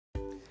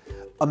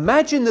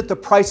Imagine that the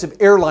price of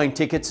airline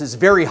tickets is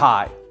very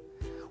high.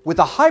 With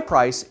a high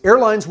price,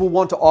 airlines will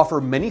want to offer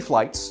many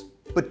flights,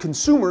 but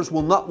consumers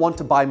will not want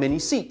to buy many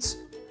seats.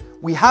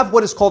 We have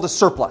what is called a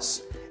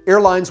surplus.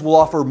 Airlines will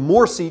offer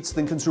more seats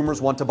than consumers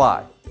want to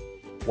buy.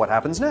 What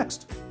happens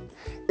next?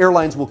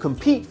 Airlines will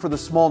compete for the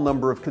small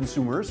number of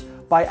consumers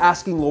by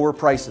asking lower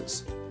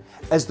prices.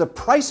 As the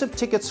price of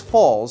tickets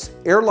falls,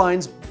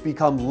 airlines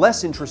become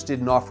less interested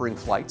in offering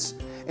flights,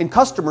 and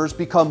customers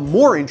become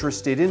more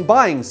interested in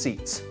buying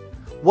seats.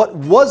 What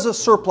was a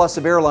surplus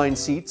of airline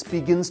seats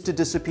begins to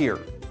disappear.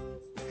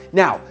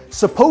 Now,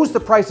 suppose the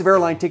price of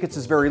airline tickets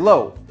is very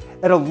low.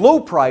 At a low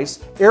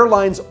price,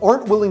 airlines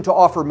aren't willing to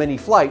offer many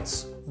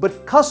flights,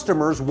 but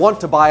customers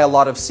want to buy a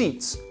lot of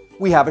seats.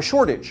 We have a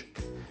shortage.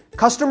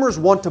 Customers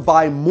want to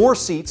buy more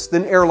seats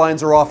than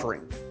airlines are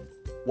offering.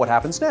 What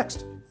happens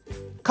next?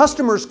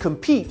 Customers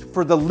compete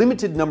for the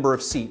limited number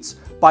of seats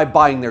by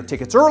buying their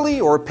tickets early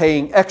or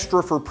paying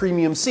extra for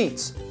premium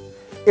seats.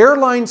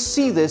 Airlines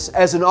see this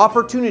as an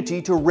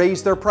opportunity to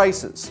raise their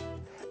prices.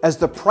 As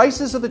the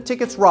prices of the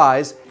tickets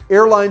rise,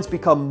 airlines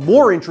become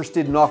more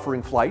interested in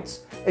offering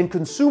flights, and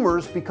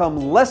consumers become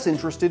less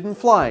interested in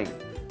flying.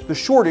 The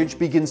shortage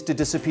begins to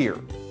disappear.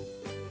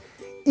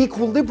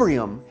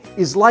 Equilibrium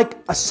is like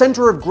a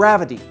center of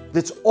gravity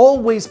that's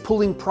always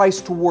pulling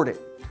price toward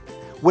it.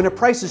 When a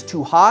price is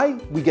too high,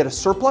 we get a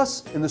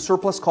surplus, and the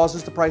surplus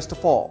causes the price to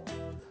fall.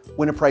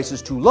 When a price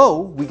is too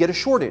low, we get a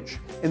shortage,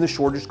 and the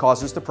shortage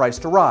causes the price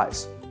to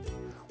rise.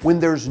 When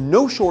there's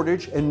no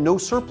shortage and no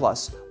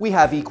surplus, we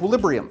have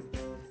equilibrium.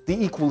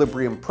 The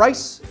equilibrium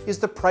price is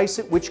the price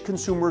at which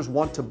consumers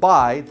want to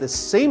buy the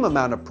same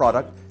amount of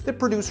product that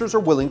producers are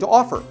willing to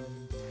offer.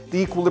 The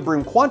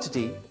equilibrium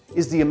quantity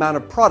is the amount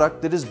of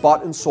product that is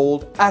bought and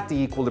sold at the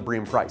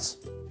equilibrium price.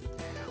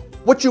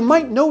 What you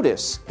might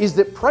notice is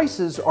that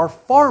prices are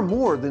far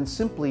more than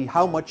simply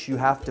how much you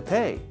have to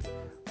pay.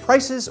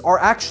 Prices are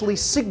actually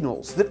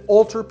signals that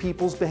alter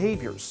people's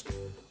behaviors.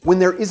 When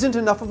there isn't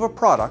enough of a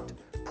product,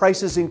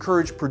 prices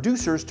encourage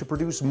producers to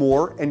produce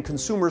more and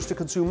consumers to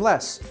consume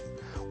less.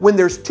 When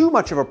there's too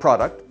much of a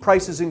product,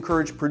 prices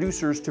encourage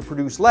producers to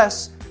produce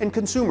less and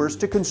consumers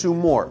to consume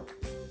more.